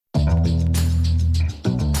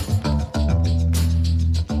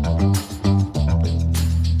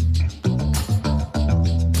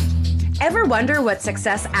wonder what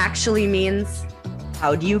success actually means?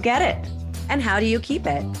 How do you get it? And how do you keep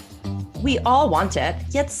it? We all want it,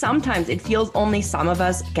 yet sometimes it feels only some of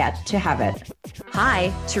us get to have it.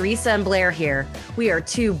 Hi, Teresa and Blair here. We are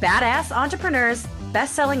two badass entrepreneurs,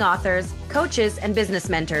 best-selling authors, coaches, and business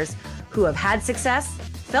mentors who have had success,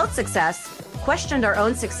 felt success, questioned our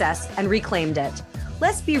own success, and reclaimed it.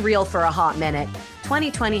 Let's be real for a hot minute.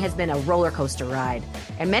 2020 has been a roller coaster ride,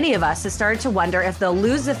 and many of us have started to wonder if they'll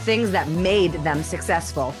lose the things that made them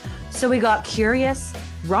successful. So we got curious,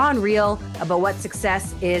 raw and real about what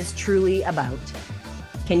success is truly about.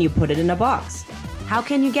 Can you put it in a box? How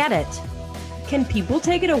can you get it? Can people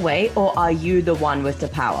take it away, or are you the one with the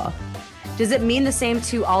power? Does it mean the same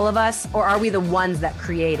to all of us, or are we the ones that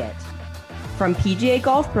create it? From PGA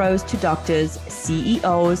golf pros to doctors,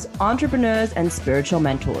 CEOs, entrepreneurs, and spiritual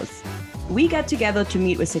mentors, we get together to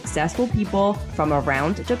meet with successful people from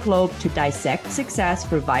around the globe to dissect success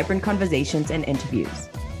through vibrant conversations and interviews.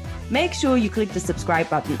 Make sure you click the subscribe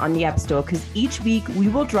button on the App Store, because each week we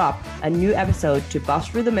will drop a new episode to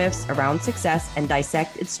bust through the myths around success and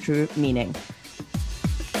dissect its true meaning.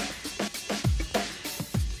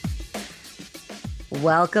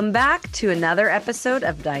 Welcome back to another episode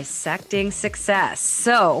of Dissecting Success.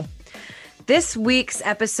 So this week's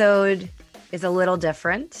episode is a little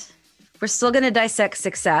different. We're still going to dissect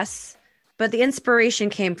success, but the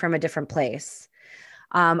inspiration came from a different place.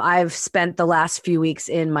 I've spent the last few weeks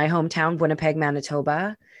in my hometown, Winnipeg,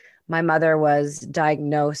 Manitoba. My mother was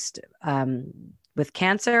diagnosed with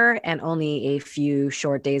cancer, and only a few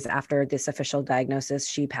short days after this official diagnosis,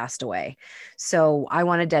 she passed away. So I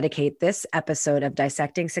want to dedicate this episode of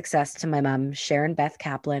Dissecting Success to my mom, Sharon Beth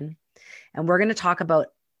Kaplan. And we're going to talk about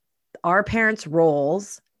our parents'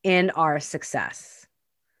 roles in our success.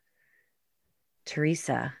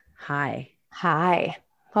 Teresa, hi. Hi.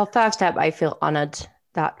 Well, first up, I feel honored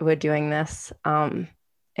that we're doing this.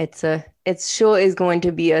 It sure is going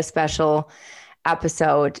to be a special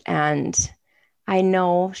episode, and I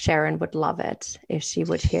know Sharon would love it if she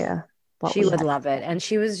would hear. She would love it. And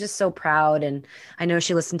she was just so proud. And I know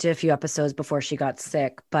she listened to a few episodes before she got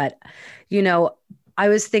sick, but I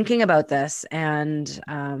was thinking about this, and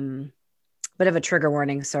bit of a trigger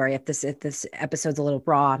warning. Sorry if this episode's a little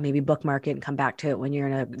raw, maybe bookmark it and come back to it when you're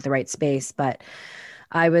in the right space. But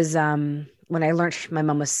I was, when I learned my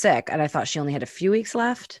mom was sick and I thought she only had a few weeks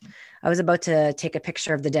left, I was about to take a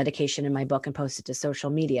picture of the dedication in my book and post it to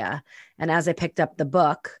social media. And as I picked up the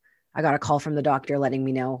book, I got a call from the doctor letting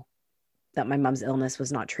me know that my mom's illness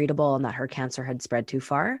was not treatable and that her cancer had spread too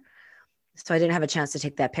far. So I didn't have a chance to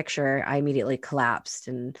take that picture. I immediately collapsed.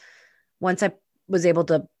 And once I was able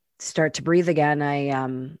to start to breathe again,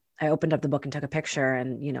 I opened up the book and took a picture,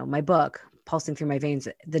 and, my book, pulsing through my veins,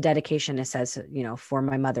 the dedication, it says, for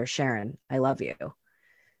my mother, Sharon, I love you.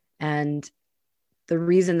 And the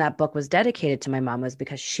reason that book was dedicated to my mom was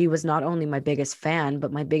because she was not only my biggest fan,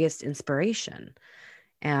 but my biggest inspiration.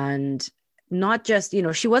 And not just,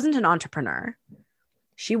 she wasn't an entrepreneur.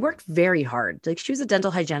 She worked very hard. Like, she was a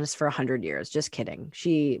dental hygienist for 100 years. Just kidding.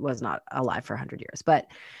 She was not alive for 100 years, but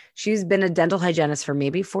she's been a dental hygienist for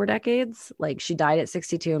maybe 4 decades. Like, she died at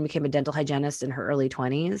 62 and became a dental hygienist in her early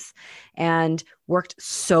 20s and worked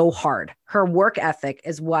so hard. Her work ethic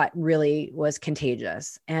is what really was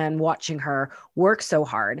contagious, and watching her work so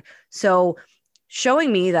hard. So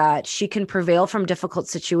showing me that she can prevail from difficult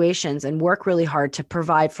situations and work really hard to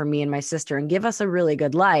provide for me and my sister and give us a really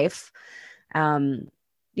good life,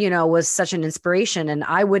 was such an inspiration. And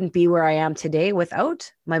I wouldn't be where I am today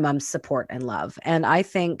without my mom's support and love. And I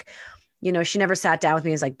think, she never sat down with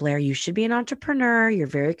me and was like, Blair, you should be an entrepreneur. You're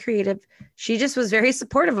very creative. She just was very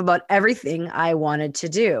supportive about everything I wanted to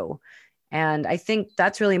do. And I think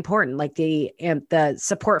that's really important. Like, the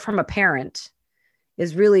support from a parent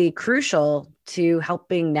is really crucial to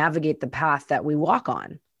helping navigate the path that we walk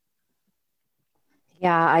on.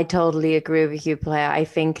 Yeah, I totally agree with you, Blair. I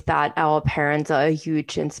think that our parents are a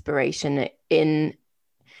huge inspiration in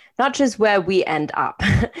not just where we end up,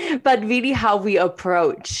 but really how we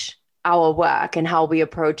approach our work and how we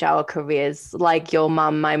approach our careers. Like your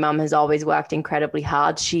mom, my mom has always worked incredibly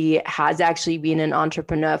hard. She has actually been an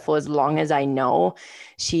entrepreneur for as long as I know.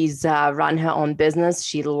 She's run her own business.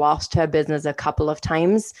 She lost her business a couple of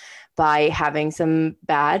times by having some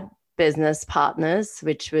bad business partners,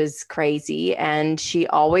 which was crazy. And she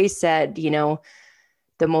always said, the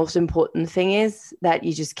most important thing is that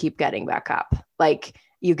you just keep getting back up. Like,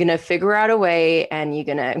 you're going to figure out a way and you're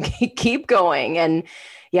going to keep going. And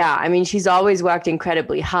yeah, I mean, she's always worked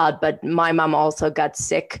incredibly hard, but my mom also got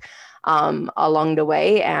sick along the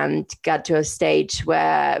way, and got to a stage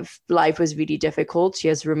where life was really difficult. She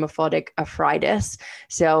has rheumatoid arthritis.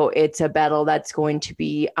 So it's a battle that's going to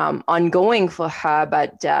be ongoing for her.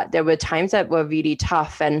 But there were times that were really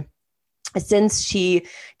tough. And since she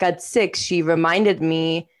got sick, she reminded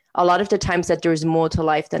me a lot of the times that there's more to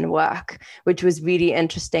life than work, which was really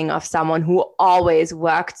interesting of someone who always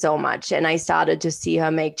worked so much. And I started to see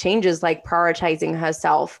her make changes, like prioritizing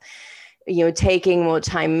herself, taking more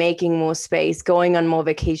time, making more space, going on more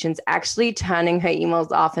vacations, actually turning her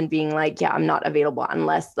emails off and being like, yeah, I'm not available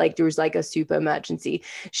unless like there's like a super emergency.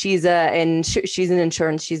 She's an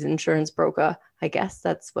insurance broker. I guess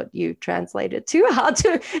that's what you translated to, how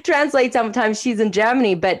to translate. Sometimes she's in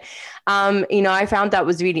Germany, but, I found that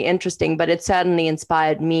was really interesting, but it certainly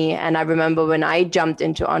inspired me. And I remember when I jumped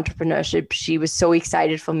into entrepreneurship, she was so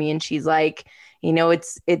excited for me. And she's like,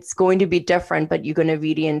 it's going to be different, but you're going to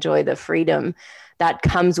really enjoy the freedom that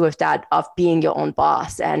comes with that of being your own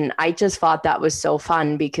boss. And I just thought that was so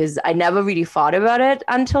fun because I never really thought about it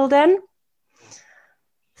until then.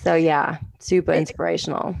 So yeah, super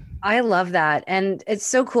inspirational. I love that. And it's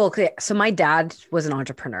so cool. So my dad was an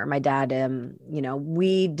entrepreneur. My dad,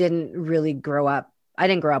 we didn't really grow up. I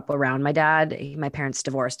didn't grow up around my dad. My parents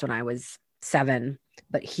divorced when I was 7,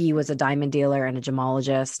 but he was a diamond dealer and a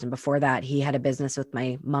gemologist. And before that, he had a business with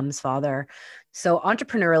my mom's father. So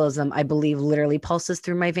entrepreneurialism, I believe, literally pulses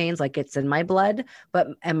through my veins, like it's in my blood.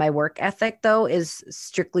 And my work ethic, though, is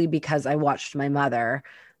strictly because I watched my mother,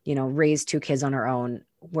 raise 2 kids on her own,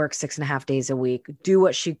 work 6.5 days a week, do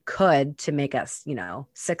what she could to make us,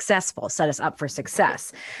 successful, set us up for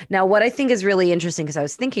success. Now, what I think is really interesting, because I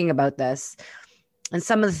was thinking about this, and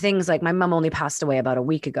some of the things, like my mom only passed away about a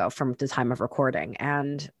week ago from the time of recording.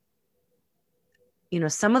 And,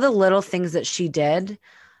 some of the little things that she did,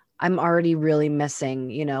 I'm already really missing.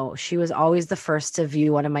 She was always the first to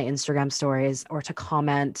view one of my Instagram stories or to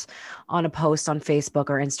comment on a post on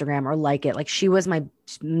Facebook or Instagram or like it. Like she was my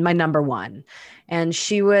number one. And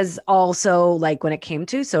she was also like, when it came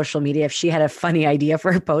to social media, if she had a funny idea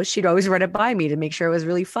for a post, she'd always run it by me to make sure it was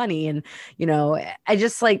really funny. And, I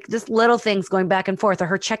just like just little things going back and forth, or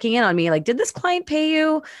her checking in on me, like, did this client pay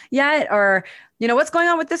you yet? Or, what's going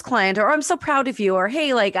on with this client? Or I'm so proud of you. Or,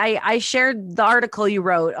 hey, like I shared the article you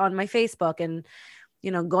wrote on my Facebook. And,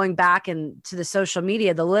 going back and to the social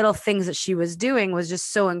media, the little things that she was doing was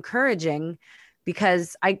just so encouraging,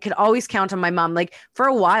 because I could always count on my mom. Like for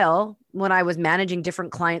a while, when I was managing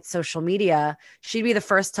different clients' social media, she'd be the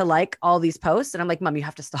first to like all these posts. And I'm like, Mom, you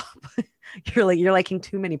have to stop. You're liking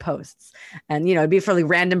too many posts. And, it'd be for like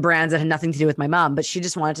random brands that had nothing to do with my mom, but she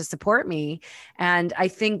just wanted to support me. And I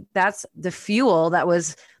think that's the fuel that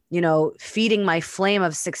was, feeding my flame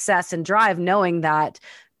of success and drive, knowing that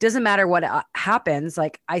doesn't matter what happens,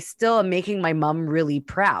 like I still am making my mom really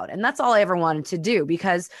proud. And that's all I ever wanted to do,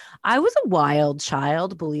 because I was a wild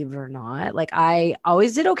child, believe it or not. Like I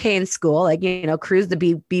always did okay in school, like, cruised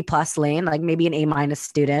the B plus lane, like maybe an A-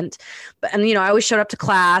 student. But, and, I always showed up to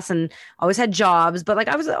class and always had jobs, but like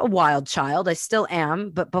I was a wild child. I still am,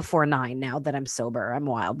 but before 9, now that I'm sober, I'm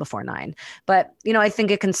wild before 9. But, I think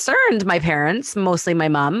it concerned my parents, mostly my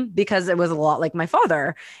mom, because it was a lot like my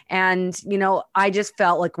father. And, I just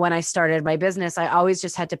felt like when I started my business, I always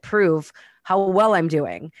just had to prove how well I'm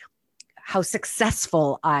doing, how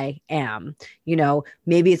successful I am.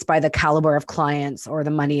 Maybe it's by the caliber of clients or the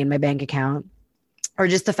money in my bank account, or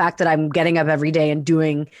just the fact that I'm getting up every day and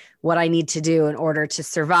doing what I need to do in order to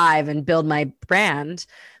survive and build my brand.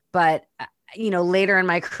 But, later in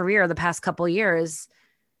my career, the past couple of years,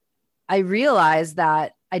 I realized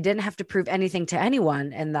that I didn't have to prove anything to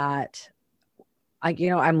anyone, and that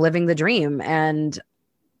I'm living the dream. And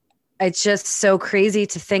it's just so crazy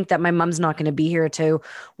to think that my mom's not going to be here to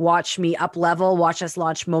watch me up level, watch us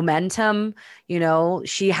launch Momentum.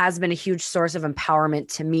 She has been a huge source of empowerment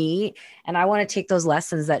to me. And I want to take those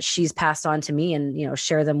lessons that she's passed on to me and,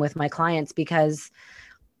 share them with my clients, because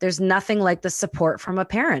there's nothing like the support from a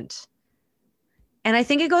parent. And I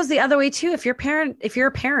think it goes the other way too. If you're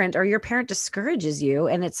a parent or your parent discourages you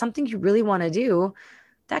and it's something you really want to do,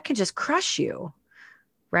 that can just crush you.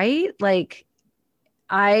 Right? Like,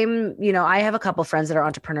 I have a couple friends that are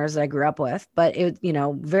entrepreneurs that I grew up with, but it,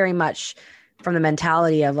 very much from the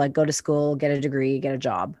mentality of like, go to school, get a degree, get a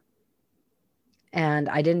job. And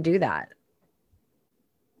I didn't do that.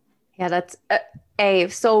 Yeah, that's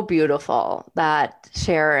so beautiful that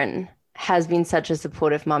Sharon has been such a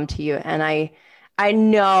supportive mom to you. And I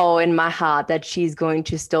know in my heart that she's going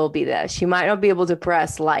to still be there. She might not be able to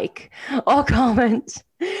press like or comment,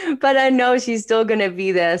 but I know she's still going to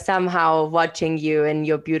be there somehow, watching you and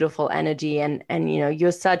your beautiful energy. And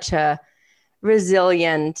you're such a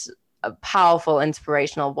resilient a powerful,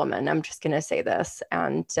 inspirational woman. I'm just going to say this.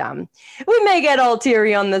 And we may get all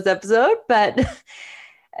teary on this episode, but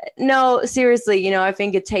no, seriously, I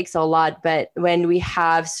think it takes a lot. But when we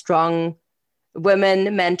have strong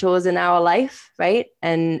women mentors in our life, right?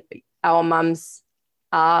 And our moms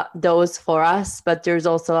are those for us, but there's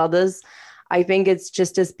also others. I think it's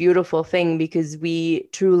just this beautiful thing because we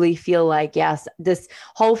truly feel like, yes, this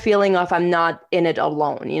whole feeling of I'm not in it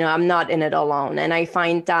alone, I'm not in it alone. And I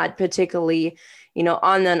find that particularly,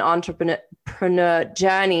 on an entrepreneur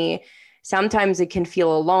journey, sometimes it can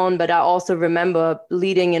feel alone, but I also remember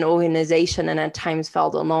leading an organization and at times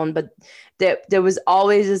felt alone, but there was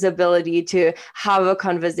always this ability to have a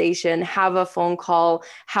conversation, have a phone call,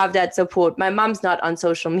 have that support. My mom's not on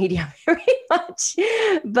social media very much,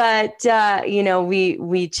 but,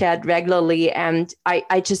 we chat regularly. And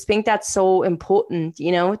I just think that's so important,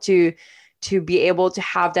 to be able to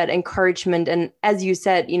have that encouragement. And as you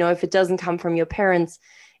said, if it doesn't come from your parents,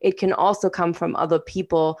 it can also come from other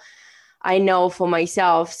people. I know for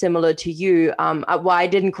myself, similar to you, I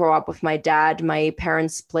didn't grow up with my dad. My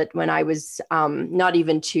parents split when I was not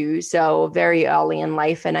even 2, so very early in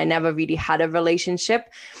life, and I never really had a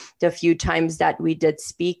relationship. The few times that we did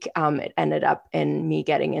speak, it ended up in me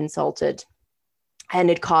getting insulted.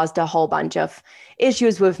 And it caused a whole bunch of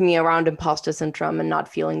issues with me around imposter syndrome and not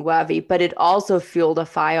feeling worthy. But it also fueled a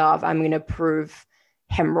fire of, I'm going to prove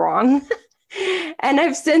him wrong. And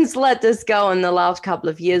I've since let this go in the last couple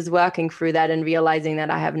of years, working through that and realizing that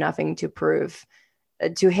I have nothing to prove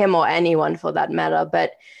to him or anyone for that matter.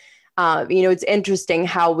 But, it's interesting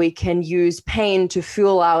how we can use pain to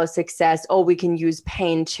fuel our success, or we can use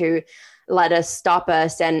pain to let us stop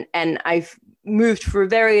us. And I've moved through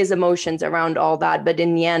various emotions around all that. But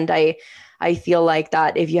in the end, I feel like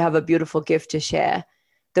that if you have a beautiful gift to share,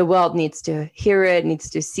 the world needs to hear it, needs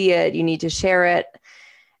to see it, you need to share it.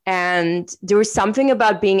 And there was something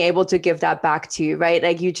about being able to give that back to you, right?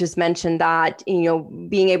 Like you just mentioned that,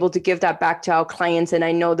 being able to give that back to our clients. And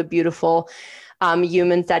I know the beautiful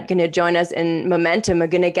humans that are going to join us in Momentum are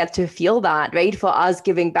going to get to feel that, right? For us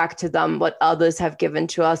giving back to them what others have given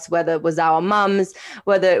to us, whether it was our moms,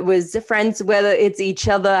 whether it was friends, whether it's each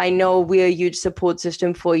other. I know we're a huge support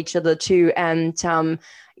system for each other too. And,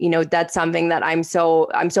 that's something that I'm so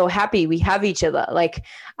happy we have each other. Like,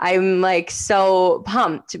 I'm like so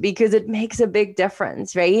pumped because it makes a big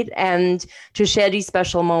difference, right? And to share these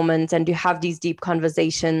special moments and to have these deep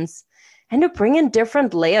conversations and to bring in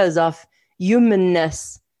different layers of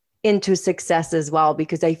humanness into success as well,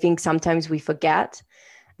 because I think sometimes we forget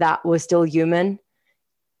that we're still human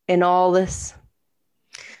in all this.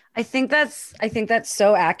 I think that's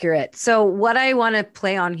so accurate. So what I want to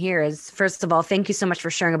play on here is, first of all, thank you so much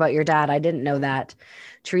for sharing about your dad. I didn't know that.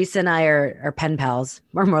 Teresa and I are pen pals,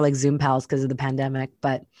 or more like Zoom pals because of the pandemic,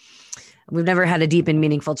 but we've never had a deep and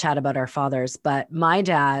meaningful chat about our fathers. But my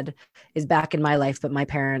dad is back in my life, but my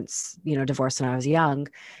parents, divorced when I was young.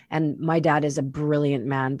 And my dad is a brilliant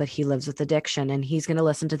man, but he lives with addiction, and he's going to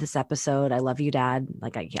listen to this episode. I love you, Dad.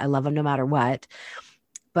 Like I love him no matter what.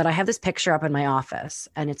 But I have this picture up in my office,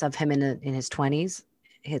 and it's of him in his 20s.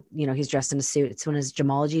 He's dressed in a suit. It's one of his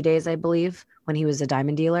gemology days, I believe, when he was a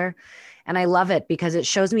diamond dealer. And I love it because it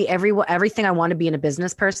shows me everything I want to be in a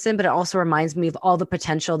business person, but it also reminds me of all the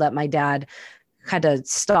potential that my dad kind of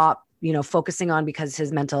stopped, focusing on because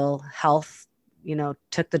his mental health,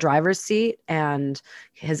 took the driver's seat and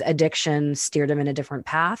his addiction steered him in a different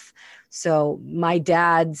path. So my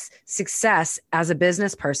dad's success as a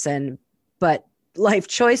business person, but life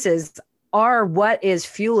choices are what is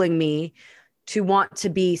fueling me to want to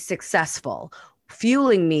be successful,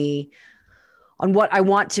 fueling me on what I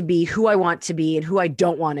want to be, who I want to be, and who I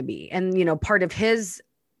don't want to be. And, part of his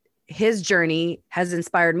journey has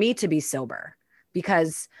inspired me to be sober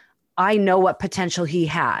because I know what potential he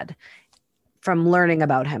had from learning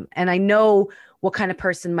about him. And I know what kind of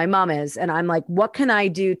person my mom is. And I'm like, what can I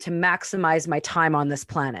do to maximize my time on this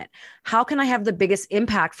planet? How can I have the biggest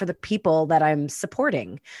impact for the people that I'm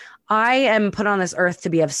supporting? I am put on this earth to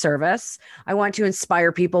be of service. I want to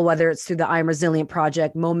inspire people, whether it's through the I'm Resilient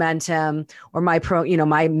Project, Momentum, or my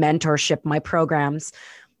my mentorship, my programs.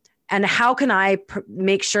 And how can I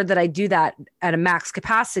make sure that I do that at a max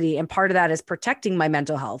capacity? And part of that is protecting my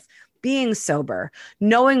mental health, being sober,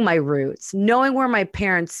 knowing my roots, knowing where my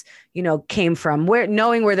parents, came from,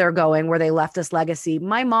 knowing where they're going, where they left this legacy.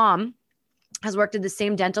 My mom has worked at the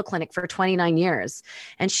same dental clinic for 29 years.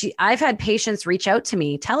 And I've had patients reach out to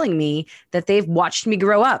me telling me that they've watched me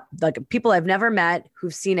grow up, like people I've never met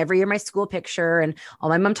who've seen every year my school picture. And all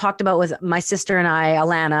my mom talked about was my sister and I,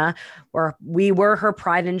 Alana, or we were her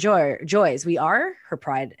pride and joys. We are her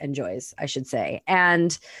pride and joys, I should say.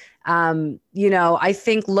 And I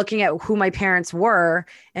think looking at who my parents were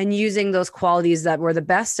and using those qualities that were the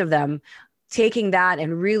best of them, taking that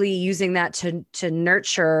and really using that to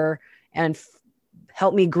nurture and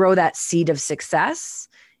help me grow that seed of success,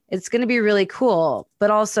 it's going to be really cool,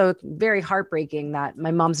 but also very heartbreaking that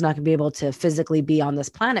my mom's not going to be able to physically be on this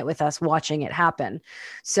planet with us watching it happen.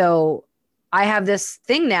 So I have this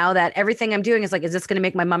thing now that everything I'm doing is like, is this going to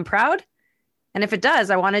make my mom proud? And if it does,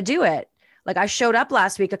 I want to do it. Like I showed up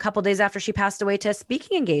last week, a couple days after she passed away, to a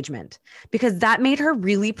speaking engagement because that made her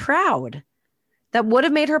really proud. That would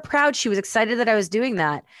have made her proud. She was excited that I was doing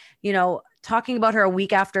that. Talking about her a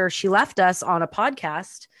week after she left us on a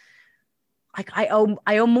podcast, like I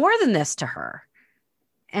owe more than this to her.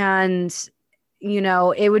 And,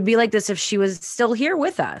 it would be like this if she was still here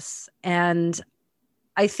with us. And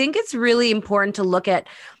I think it's really important to look at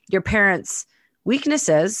your parents'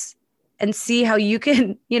 weaknesses and see how you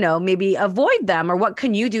can, maybe avoid them, or what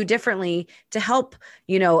can you do differently to help,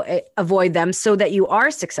 avoid them so that you are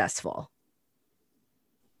successful.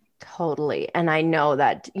 Totally. And I know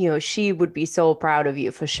that, she would be so proud of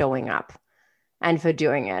you for showing up and for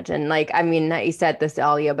doing it. And I said this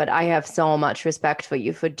earlier, but I have so much respect for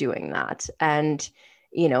you for doing that. And,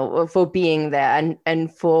 for being there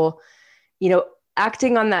and for,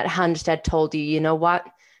 acting on that hunch that told you, you know what,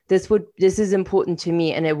 this is important to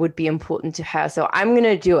me and it would be important to her. So I'm going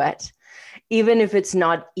to do it, even if it's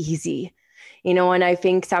not easy. And I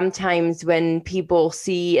think sometimes when people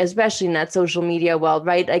see, especially in that social media world,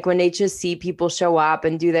 right? Like when they just see people show up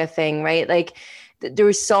and do their thing, right? Like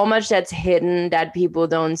there's so much that's hidden that people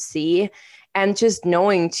don't see. And just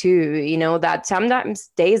knowing too, that sometimes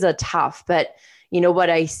days are tough, but what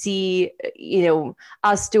I see,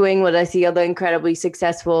 us doing, what I see other incredibly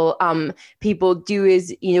successful people do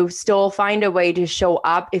is, still find a way to show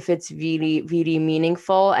up if it's really, really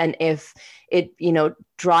meaningful. And if it,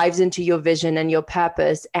 drives into your vision and your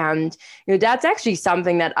purpose. And, that's actually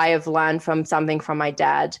something that I have learned from my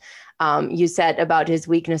dad. You said about his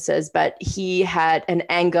weaknesses, but he had an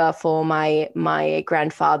anger for my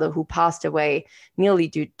grandfather who passed away nearly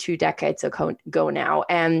 2 decades ago now.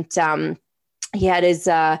 And he had his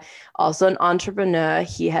also an entrepreneur.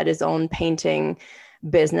 He had his own painting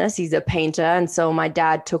business. He's a painter. And so my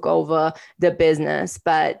dad took over the business,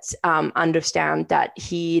 but understand that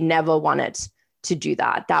he never wanted to do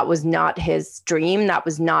that. That was not his dream. That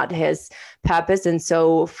was not his purpose. And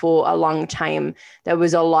so for a long time, there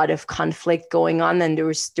was a lot of conflict going on. And there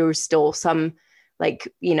was still some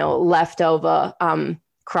leftover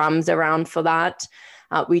crumbs around for that.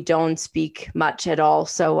 We don't speak much at all.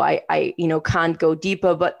 So I can't go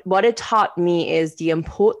deeper, but what it taught me is the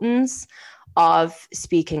importance of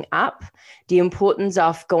speaking up, the importance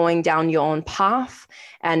of going down your own path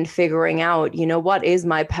and figuring out, what is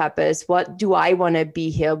my purpose? What do I want to be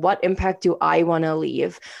here? What impact do I want to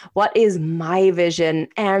leave? What is my vision?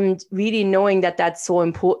 And really knowing that that's so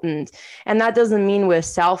important. And that doesn't mean we're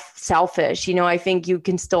selfish. I think you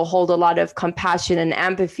can still hold a lot of compassion and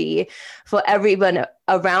empathy for everyone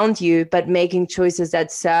around you, but making choices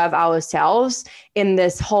that serve ourselves in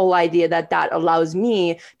this whole idea that allows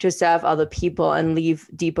me to serve other people and leave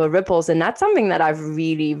deeper ripples. And that's something that I've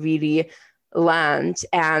really, really learned.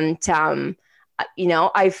 And,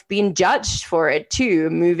 I've been judged for it too,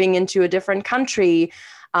 moving into a different country,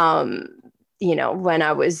 when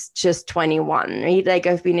I was just 21, right? Like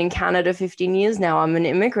I've been in Canada 15 years now. I'm an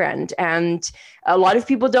immigrant. And a lot of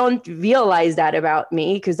people don't realize that about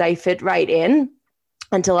me because I fit right in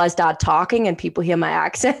until I start talking and people hear my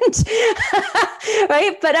accent,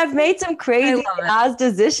 right? But I've made some crazy ass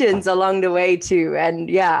decisions along the way too. And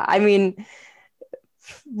yeah,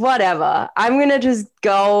 whatever. I'm going to just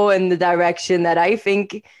go in the direction that I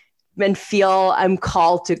think and feel I'm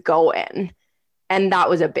called to go in. And that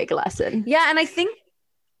was a big lesson. Yeah. And I think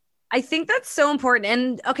that's so important.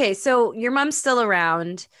 And okay, so your mom's still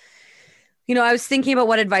around. I was thinking about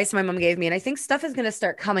what advice my mom gave me, and I think stuff is going to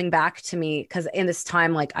start coming back to me because in this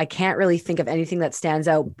time, I can't really think of anything that stands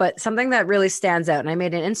out, but something that really stands out. And I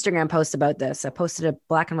made an Instagram post about this. I posted a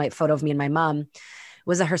black and white photo of me and my mom,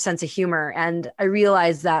 was her sense of humor. And I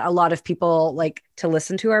realized that a lot of people like to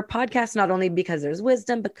listen to our podcast, not only because there's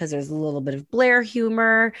wisdom, but because there's a little bit of Blair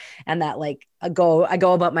humor, and that I go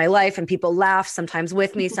about my life and people laugh sometimes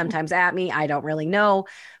with me, sometimes at me. I don't really know.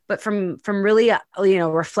 But from really,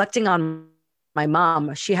 reflecting on my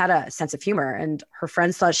mom, she had a sense of humor and her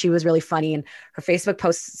friends thought she was really funny. And her Facebook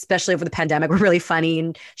posts, especially over the pandemic, were really funny.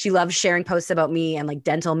 And she loves sharing posts about me and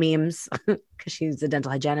dental memes because she's a dental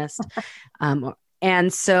hygienist.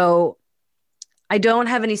 And so I don't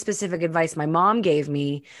have any specific advice my mom gave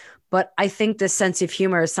me, But I think this sense of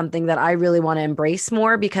humor is something that I really want to embrace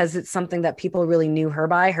more, because it's something that people really knew her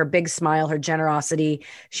by, her big smile, her generosity.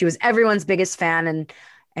 She was everyone's biggest fan,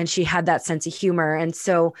 and she had that sense of humor. And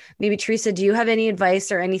so maybe Teresa, do you have any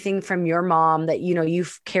advice or anything from your mom that,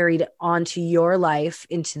 you've carried onto your life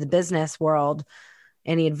into the business world?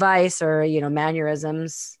 Any advice or,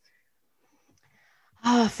 mannerisms?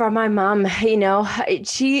 Oh, from my mom,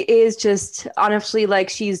 she is just honestly like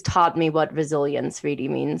she's taught me what resilience really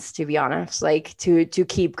means, to be honest, like to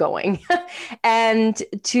keep going and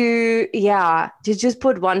to just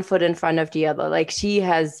put one foot in front of the other. Like she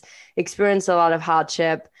has experienced a lot of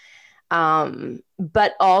hardship.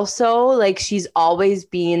 But also like she's always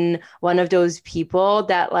been one of those people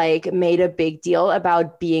that like made a big deal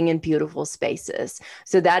about being in beautiful spaces.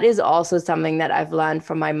 So that is also something that I've learned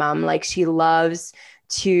from my mom. Like she loves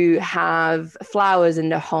to have flowers in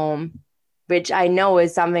the home, which I know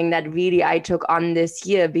is something that really I took on this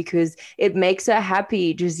year because it makes her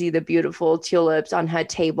happy to see the beautiful tulips on her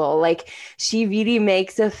table. Like she really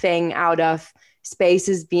makes a thing out of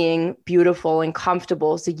spaces being beautiful and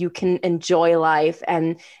comfortable so you can enjoy life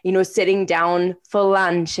and, sitting down for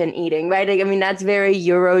lunch and eating, right? Like, I mean, that's very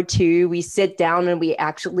Euro too. We sit down and we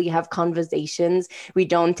actually have conversations. We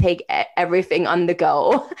don't take everything on the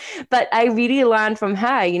go. But I really learned from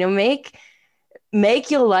her,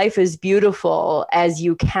 make your life as beautiful as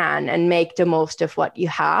you can and make the most of what you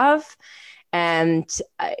have. And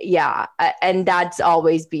and that's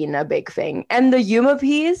always been a big thing. And the humor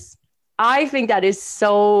piece, I think that is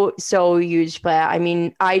so, so huge. But I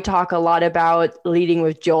mean, I talk a lot about leading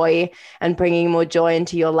with joy and bringing more joy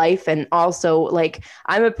into your life. And also like,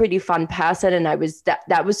 I'm a pretty fun person, and that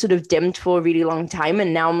was sort of dimmed for a really long time.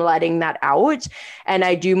 And now I'm letting that out, and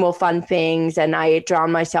I do more fun things, and I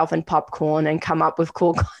drown myself in popcorn and come up with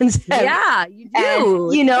cool concepts. Yeah, you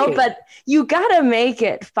do. And, but you gotta make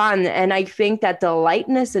it fun. And I think that the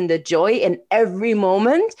lightness and the joy in every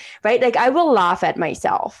moment, right? Like I will laugh at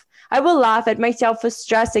myself. I will laugh at myself for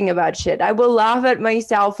stressing about shit. I will laugh at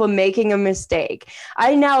myself for making a mistake.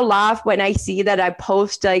 I now laugh when I see that I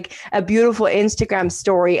post like a beautiful Instagram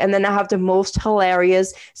story and then I have the most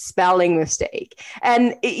hilarious spelling mistake.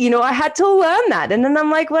 And, I had to learn that. And then I'm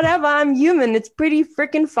like, whatever, I'm human. It's pretty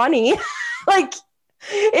freaking funny. Like,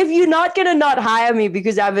 if you're not going to not hire me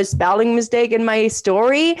because I have a spelling mistake in my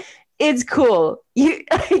story, it's cool.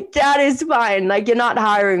 That is fine. Like you're not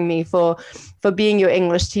hiring me for being your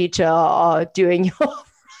English teacher or doing your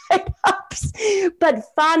write-ups, but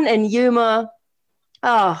fun and humor.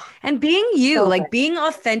 Oh, and being you, so like fun. being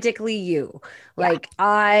authentically you. Like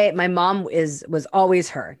my mom was always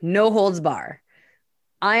her, no holds bar.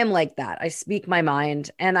 I am like that. I speak my mind.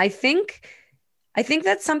 And I think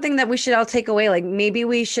that's something that we should all take away. Like maybe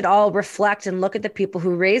we should all reflect and look at the people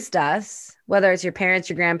who raised us, whether it's your parents,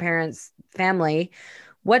 your grandparents, family.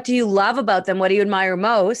 What do you love about them? What do you admire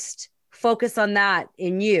most? Focus on that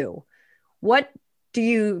in you. What do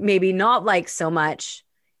you maybe not like so much?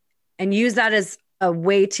 And use that as a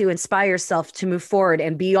way to inspire yourself to move forward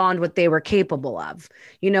and beyond what they were capable of.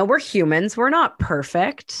 We're humans. We're not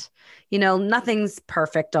perfect. Nothing's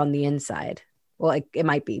perfect on the inside. Well, like it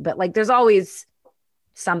might be, but like there's always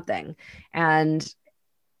something. And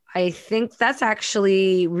I think that's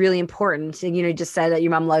actually really important. And, you just said that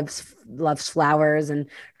your mom loves flowers and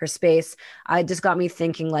her space. I just got me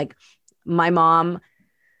thinking like my mom,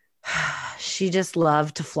 she just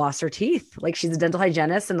loved to floss her teeth. Like she's a dental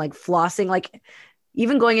hygienist, and like flossing, like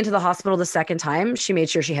even going into the hospital the second time, she made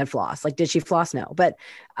sure she had floss. Like, did she floss? No. But,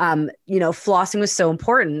 flossing was so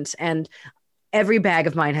important. And every bag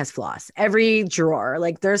of mine has floss, every drawer,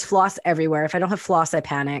 like there's floss everywhere. If I don't have floss, I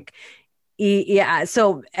panic. Yeah.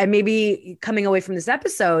 So, and maybe coming away from this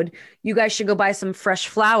episode, you guys should go buy some fresh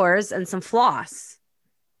flowers and some floss.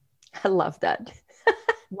 I love that.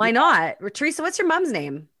 Why not? Teresa, what's your mom's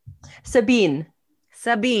name? Sabine.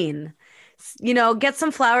 Get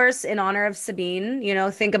some flowers in honor of Sabine.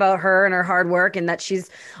 Think about her and her hard work, and that she's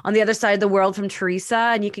on the other side of the world from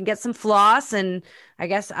Teresa. And you can get some floss. And I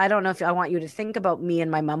guess, I don't know if I want you to think about me and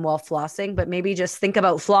my mom while flossing, but maybe just think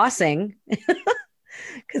about flossing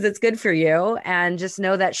because it's good for you. And just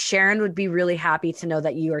know that Sharon would be really happy to know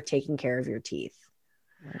that you are taking care of your teeth.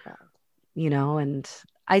 Oh my God. And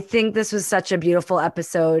I think this was such a beautiful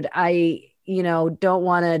episode. I don't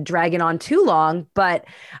want to drag it on too long, but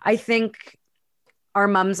I think our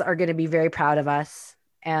moms are going to be very proud of us.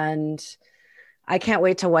 And I can't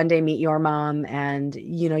wait to one day meet your mom. And,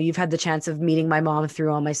 you've had the chance of meeting my mom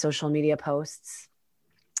through all my social media posts.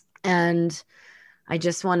 And I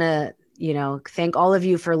just want to, thank all of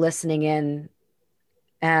you for listening in.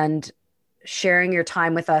 And sharing your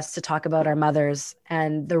time with us to talk about our mothers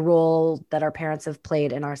and the role that our parents have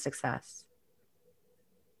played in our success.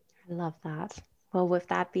 I love that. Well, with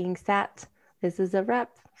that being said, this is a wrap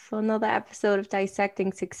for another episode of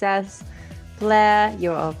Dissecting Success. Blair,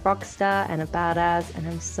 you're a rock star and a badass, and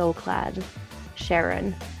I'm so glad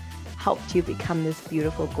Sharon helped you become this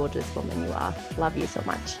beautiful, gorgeous woman you are. Love you so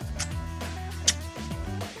much.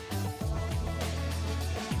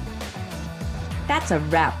 That's a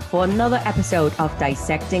wrap for another episode of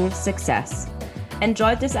Dissecting Success.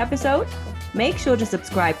 Enjoyed this episode? Make sure to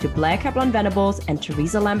subscribe to Blair Kaplan-Venables and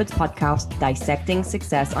Teresa Lambert's podcast, Dissecting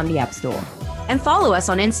Success, on the App Store. And follow us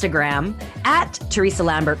on Instagram at Teresa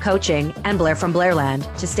Lambert Coaching and Blair from Blairland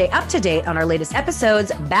to stay up to date on our latest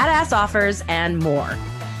episodes, badass offers, and more.